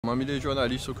On m'a mis les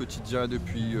journalistes au quotidien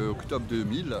depuis octobre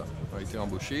 2000. On a été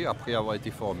embauchés après avoir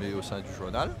été formés au sein du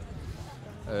journal.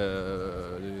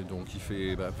 Donc il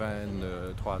fait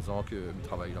 23 ans que je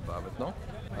travaille là-bas maintenant.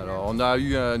 Alors on a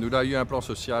eu un plan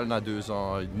social il y a 2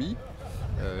 ans et demi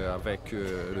avec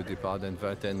le départ d'une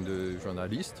vingtaine de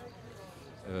journalistes.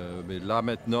 Mais là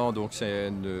maintenant donc c'est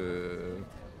une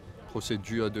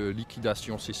procédure de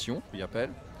liquidation-cession, il appelle.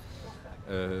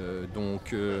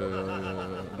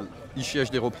 Ils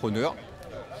cherchent des repreneurs.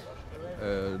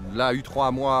 Là, il y a eu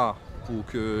 3 mois pour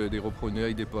que des repreneurs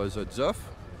ils déposent d'autres offres.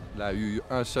 Là, il y a eu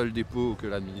un seul dépôt que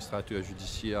l'administrateur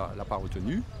judiciaire n'a pas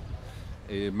retenu.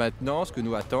 Et maintenant, ce que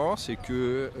nous attendons, c'est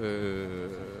que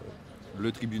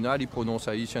le tribunal il prononce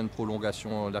à ici une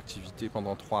prolongation d'activité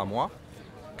pendant 3 mois,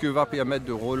 que va permettre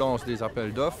de relance des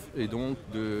appels d'offres et donc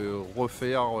de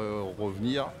refaire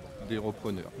revenir des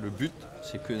repreneurs. Le but,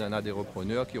 c'est qu'il y en a des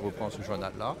repreneurs qui reprennent ce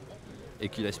journal-là et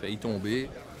qui laissent payer tomber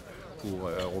pour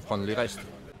reprendre les restes.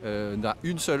 On a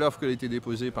une seule offre qui a été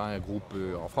déposée par un groupe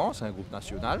en France, un groupe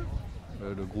national,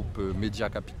 le groupe Média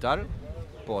Capital,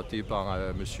 porté par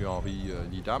M.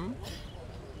 R.JEETUN.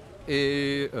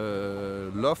 Et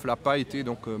l'offre n'a pas été,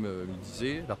 donc, comme il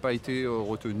disait, n'a pas été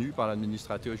retenue par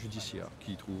l'administrateur judiciaire,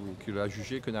 qui a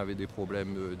jugé qu'il y avait des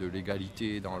problèmes de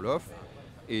légalité dans l'offre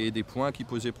et des points qui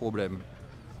posaient problème.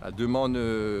 La demande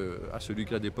à celui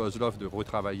qui la dépose l'offre de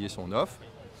retravailler son offre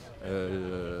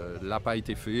n'a pas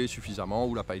été fait suffisamment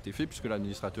ou n'a pas été fait puisque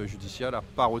l'administrateur judiciaire n'a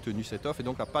pas retenu cette offre et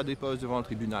donc n'a pas déposé devant le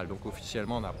tribunal. Donc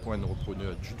officiellement on n'a point de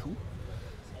repreneur du tout.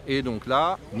 Et donc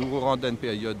là, nous rentrons dans une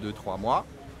période de 3 mois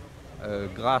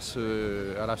grâce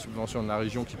à la subvention de la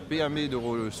région qui permet de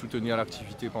soutenir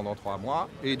l'activité pendant 3 mois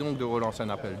et donc de relancer un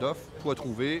appel d'offres pour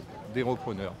trouver des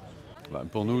repreneurs.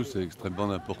 Pour nous, c'est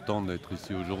extrêmement important d'être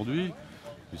ici aujourd'hui,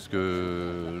 puisque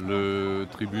le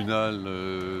tribunal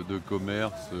de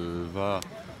commerce va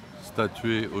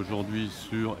statuer aujourd'hui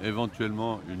sur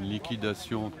éventuellement une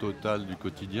liquidation totale du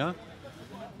quotidien.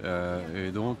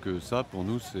 Et donc ça, pour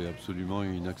nous, c'est absolument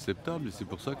inacceptable. Et c'est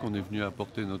pour ça qu'on est venu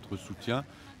apporter notre soutien,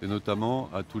 et notamment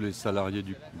à tous les salariés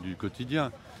du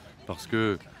quotidien. Parce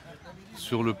que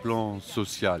sur le plan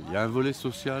social, il y a un volet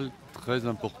social très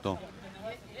important.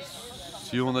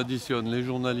 Si on additionne les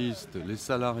journalistes, les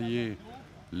salariés,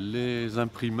 les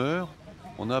imprimeurs,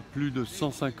 on a plus de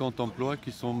 150 emplois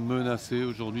qui sont menacés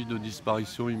aujourd'hui de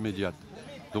disparition immédiate.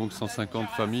 Donc 150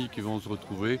 familles qui vont se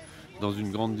retrouver dans une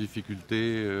grande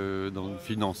difficulté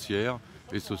financière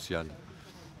et sociale.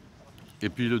 Et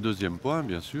puis le deuxième point,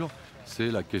 bien sûr,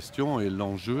 c'est la question et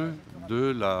l'enjeu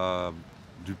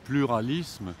du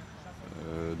pluralisme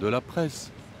de la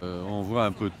presse. On voit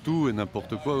un peu de tout et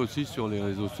n'importe quoi aussi sur les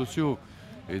réseaux sociaux.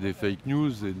 Et des fake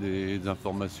news et des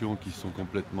informations qui sont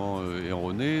complètement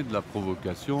erronées, de la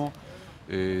provocation.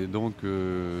 Et donc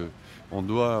on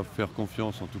doit faire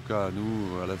confiance, en tout cas à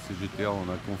nous, à la CGTA, on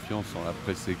a confiance en la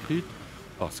presse écrite,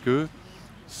 parce que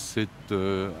c'est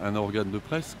un organe de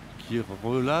presse qui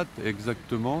relate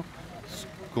exactement ce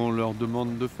qu'on leur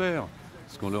demande de faire,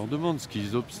 ce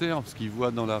qu'ils observent, ce qu'ils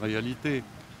voient dans la réalité.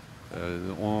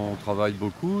 On travaille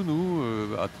beaucoup, nous,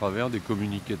 à travers des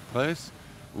communiqués de presse,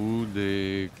 ou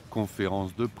des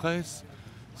conférences de presse,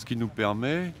 ce qui nous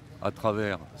permet, à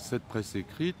travers cette presse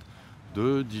écrite,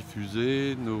 de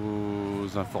diffuser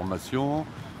nos informations,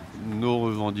 nos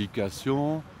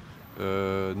revendications,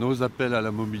 nos appels à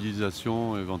la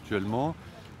mobilisation éventuellement.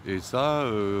 Et ça,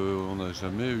 on n'a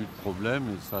jamais eu de problème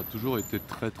et ça a toujours été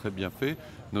très très bien fait,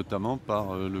 notamment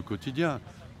par le quotidien.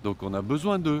 Donc on a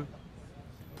besoin d'eux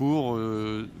pour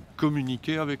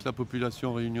communiquer avec la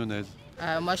population réunionnaise.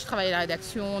 Moi, je travaille à la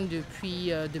rédaction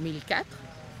depuis 2004,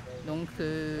 donc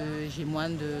j'ai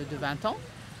moins de 20 ans.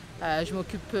 Je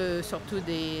m'occupe surtout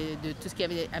de tout ce qui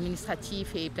est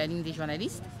administratif et planning des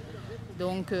journalistes.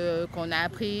 Donc, quand on a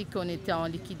appris qu'on était en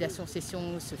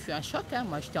liquidation-cession, ce fut un choc.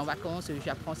 Moi, j'étais en vacances,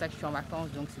 j'apprends ça que je suis en vacances,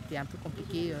 donc c'était un peu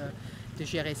compliqué de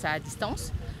gérer ça à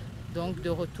distance. Donc, de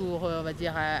retour, on va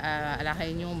dire, à la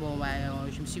Réunion,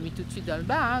 je me suis mis tout de suite dans le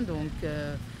bain.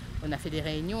 On a fait des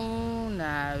réunions, on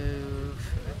a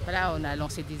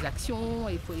lancé des actions.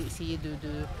 Il faut essayer de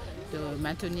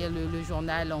maintenir le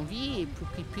journal en vie et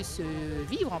pour qu'il puisse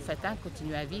vivre en fait,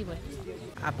 continuer à vivre.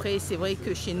 Après, c'est vrai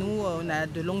que chez nous, on a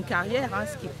de longues carrières,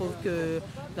 ce qui prouve que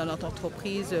dans notre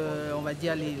entreprise, on va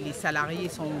dire les salariés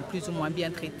sont plus ou moins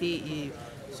bien traités et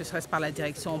ce serait par la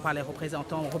direction, par les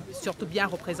représentants, surtout bien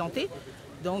représentés.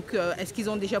 Donc, est-ce qu'ils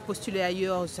ont déjà postulé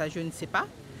ailleurs? Ça, je ne sais pas.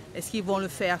 Est-ce qu'ils vont le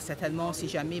faire? Certainement, si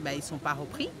jamais ils ne sont pas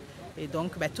repris. Et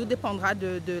donc, tout dépendra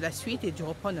de la suite et du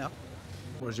repreneur.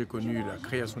 Moi, j'ai connu la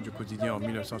création du quotidien en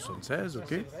 1976,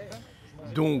 ok.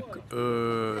 Donc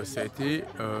ça a été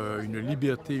une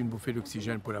liberté, une bouffée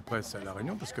d'oxygène pour la presse à La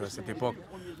Réunion, parce qu'à cette époque,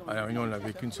 à La Réunion, on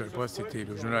n'avait qu'une seule presse, c'était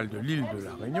le journal de l'île de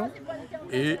La Réunion.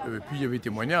 Et puis il y avait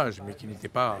témoignages, mais qui n'étaient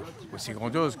pas aussi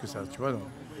grandioses que ça, tu vois.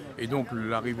 Et donc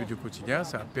l'arrivée du Quotidien,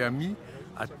 ça a permis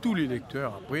à tous les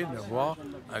lecteurs après d'avoir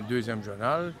un deuxième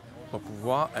journal pour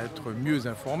pouvoir être mieux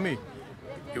informés.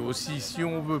 Et aussi, si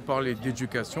on veut parler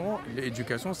d'éducation,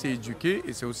 l'éducation c'est éduquer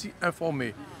et c'est aussi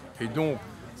informer. Et donc,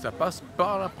 ça passe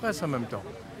par la presse en même temps.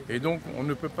 Et donc, on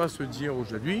ne peut pas se dire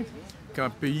aujourd'hui qu'un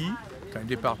pays, qu'un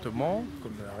département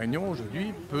comme La Réunion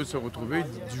aujourd'hui peut se retrouver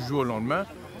du jour au lendemain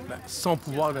sans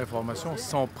pouvoir d'information,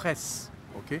 sans presse,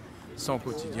 okay, sans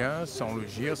quotidien, sans le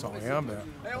GIR, sans rien.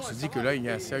 On se dit que là, il y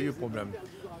a un sérieux problème.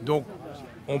 Donc,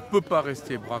 on ne peut pas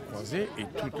rester bras croisés et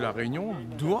toute La Réunion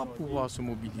doit pouvoir se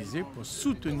mobiliser pour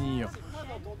soutenir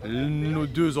nos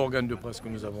deux organes de presse que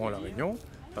nous avons à La Réunion,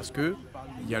 parce qu'il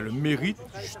y a le mérite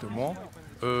justement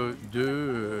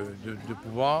de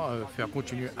pouvoir faire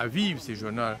continuer à vivre ces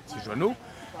journaux,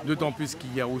 d'autant plus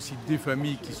qu'il y a aussi des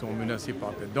familles qui sont menacées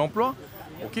par perte d'emploi,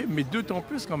 okay, mais d'autant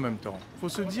plus qu'en même temps, il faut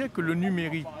se dire que le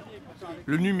numérisme,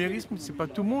 ce n'est pas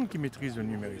tout le monde qui maîtrise le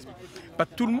numérisme. Pas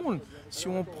tout le monde. Si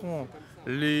on prend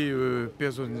les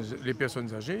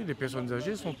personnes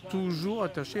âgées sont toujours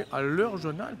attachées à leur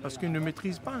journal parce qu'ils ne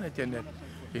maîtrisent pas l'Internet.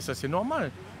 Et ça, c'est normal.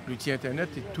 L'outil Internet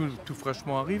est tout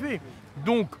fraîchement arrivé.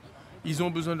 Donc, ils ont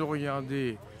besoin de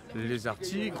regarder les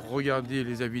articles, regarder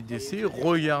les avis de décès,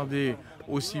 regarder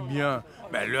aussi bien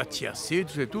leur tiercé,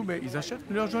 tout, mais ils achètent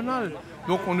leur journal.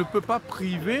 Donc, on ne peut pas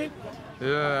priver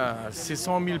ces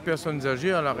 100 000 personnes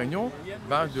âgées à La Réunion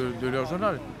de leur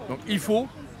journal. Donc, il faut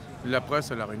la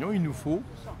presse à La Réunion, il nous faut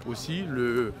aussi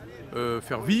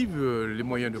faire vivre les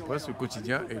moyens de presse, le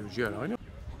quotidien et le G à La Réunion.